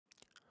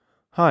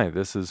Hi,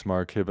 this is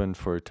Mark Hibben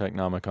for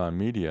Technomicon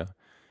Media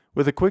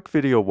with a quick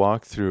video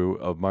walkthrough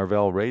of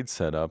Marvell RAID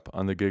setup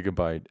on the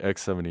Gigabyte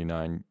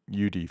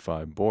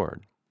X79-UD5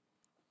 board.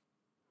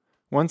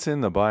 Once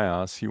in the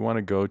BIOS, you want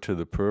to go to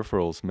the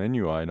Peripherals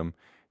menu item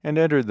and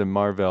enter the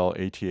Marvell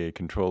ATA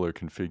controller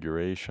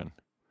configuration.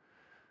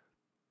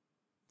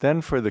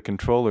 Then for the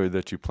controller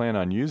that you plan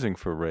on using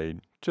for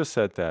RAID, just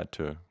set that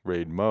to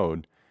RAID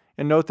mode.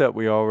 And note that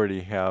we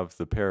already have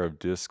the pair of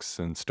disks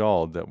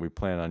installed that we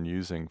plan on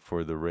using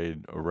for the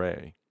RAID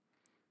array.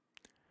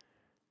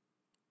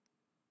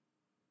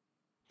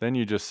 Then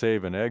you just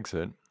save and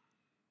exit.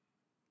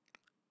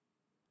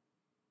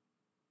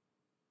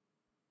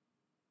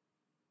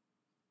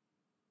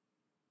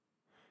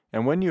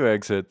 And when you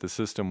exit, the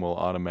system will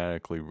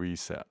automatically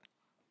reset.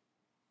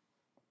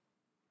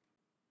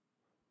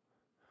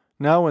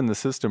 Now when the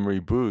system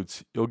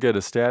reboots, you'll get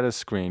a status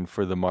screen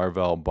for the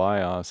Marvell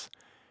BIOS,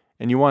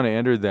 and you want to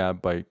enter that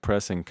by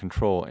pressing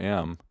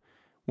Ctrl-M.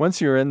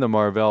 Once you're in the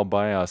Marvell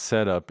BIOS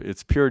setup,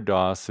 it's pure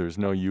DOS, there's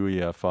no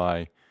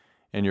UEFI,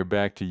 and you're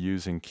back to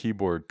using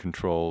keyboard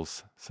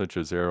controls such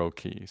as arrow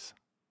keys.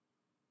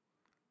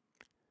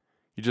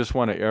 You just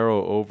want to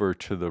arrow over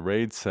to the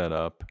RAID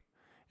setup,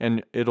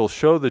 and it'll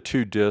show the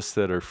two disks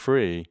that are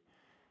free,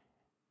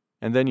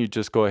 and then you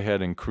just go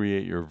ahead and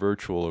create your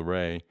virtual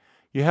array.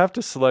 You have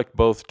to select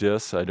both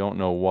disks. I don't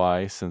know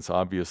why, since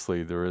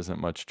obviously there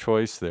isn't much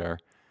choice there.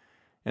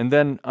 And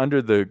then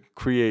under the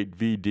Create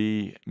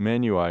VD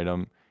menu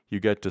item, you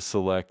get to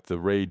select the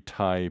RAID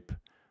type,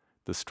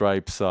 the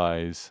stripe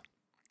size,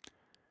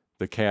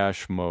 the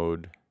cache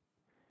mode,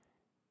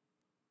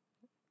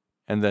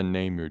 and then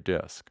name your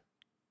disk.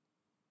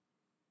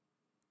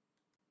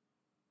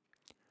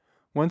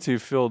 Once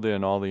you've filled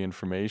in all the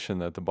information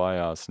that the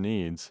BIOS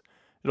needs,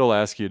 it'll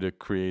ask you to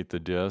create the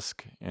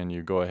disk, and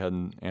you go ahead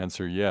and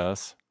answer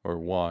yes or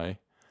Y.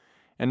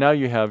 And now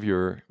you have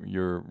your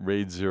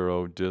RAID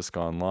 0 disk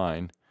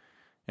online,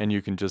 and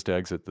you can just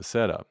exit the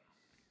setup.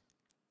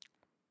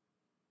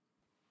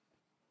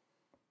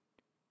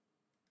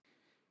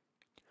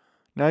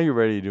 Now you're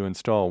ready to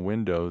install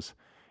Windows,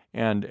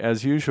 and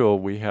as usual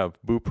we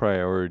have boot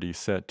priority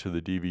set to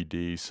the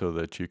DVD so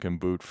that you can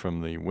boot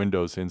from the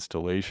Windows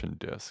installation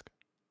disk.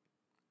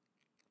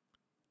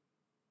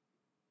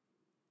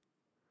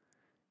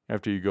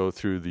 After you go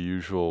through the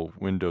usual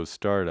Windows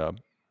startup,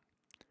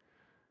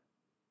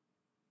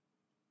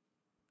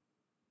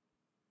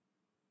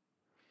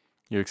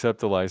 you accept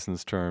the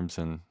license terms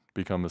and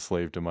become a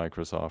slave to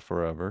Microsoft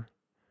forever.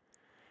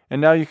 And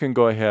now you can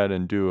go ahead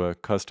and do a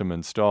custom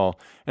install.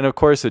 And of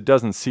course it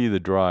doesn't see the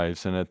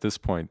drives, and at this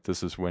point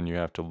this is when you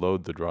have to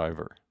load the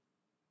driver.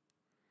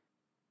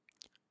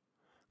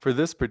 For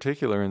this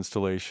particular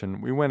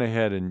installation, we went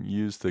ahead and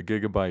used the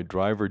Gigabyte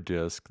driver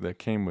disk that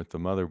came with the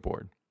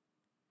motherboard.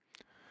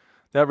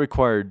 That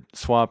required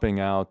swapping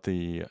out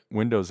the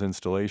Windows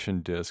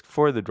installation disk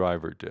for the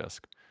driver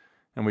disk,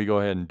 and we go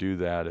ahead and do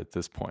that at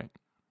this point.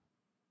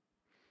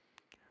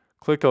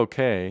 Click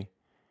OK,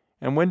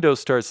 and Windows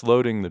starts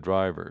loading the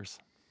drivers.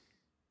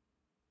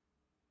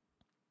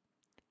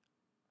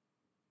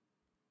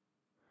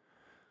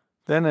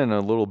 Then, in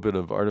a little bit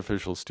of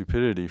artificial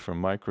stupidity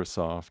from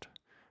Microsoft,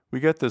 we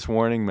get this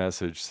warning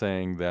message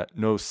saying that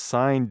no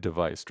signed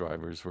device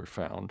drivers were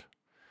found,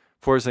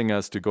 forcing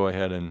us to go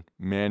ahead and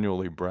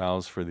manually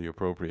browse for the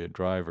appropriate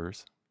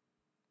drivers.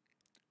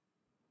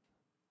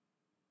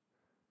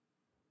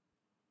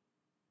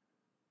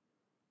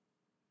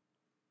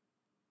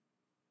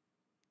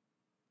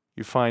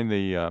 You find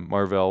the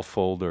Marvell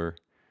folder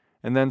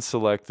and then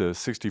select the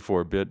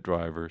 64-bit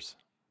drivers.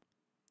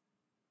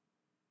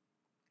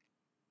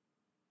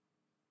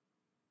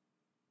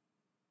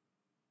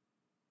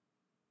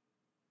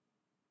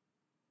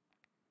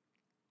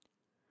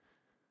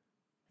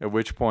 At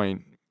which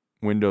point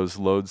Windows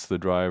loads the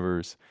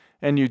drivers,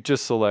 and you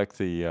just select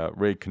the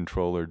RAID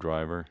controller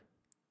driver.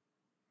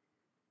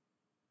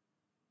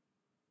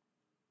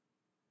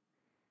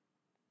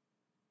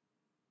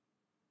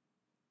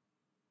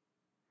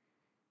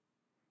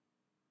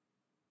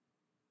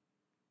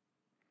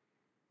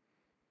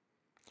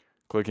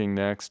 Clicking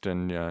next,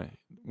 and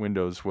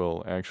Windows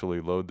will actually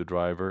load the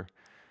driver,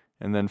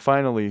 and then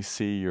finally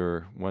see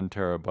your 1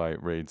 terabyte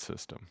RAID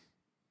system.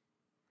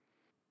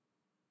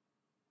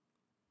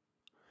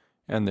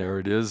 And there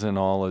it is in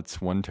all its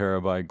 1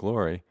 terabyte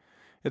glory.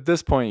 At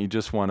this point, you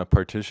just want to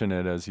partition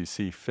it as you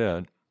see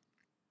fit.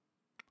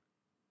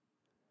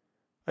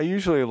 I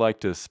usually like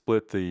to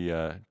split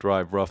the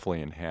drive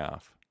roughly in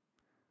half.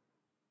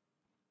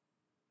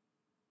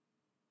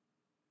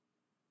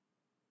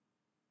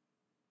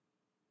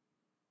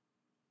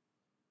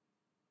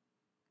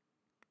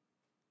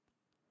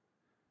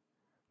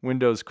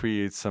 Windows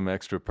creates some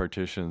extra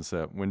partitions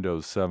that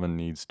Windows 7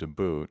 needs to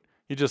boot.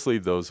 You just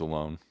leave those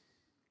alone.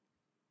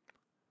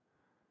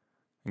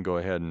 And go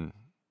ahead and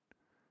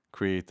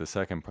create the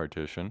second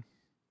partition.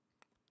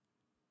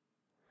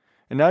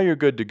 And now you're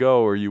good to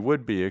go, or you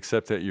would be,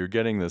 except that you're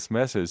getting this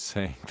message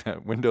saying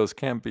that Windows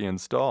can't be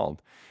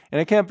installed.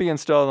 And it can't be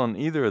installed on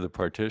either of the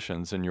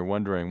partitions, and you're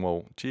wondering,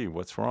 well, gee,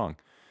 what's wrong?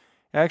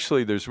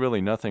 Actually, there's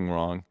really nothing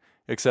wrong,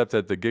 except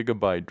that the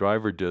Gigabyte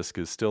driver disk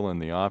is still in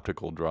the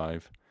optical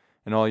drive,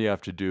 and all you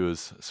have to do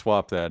is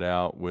swap that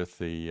out with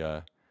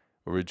the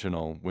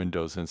original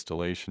Windows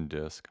installation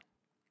disk.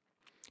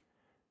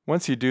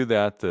 Once you do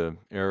that, the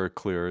error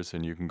clears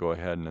and you can go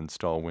ahead and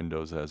install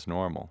Windows as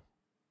normal.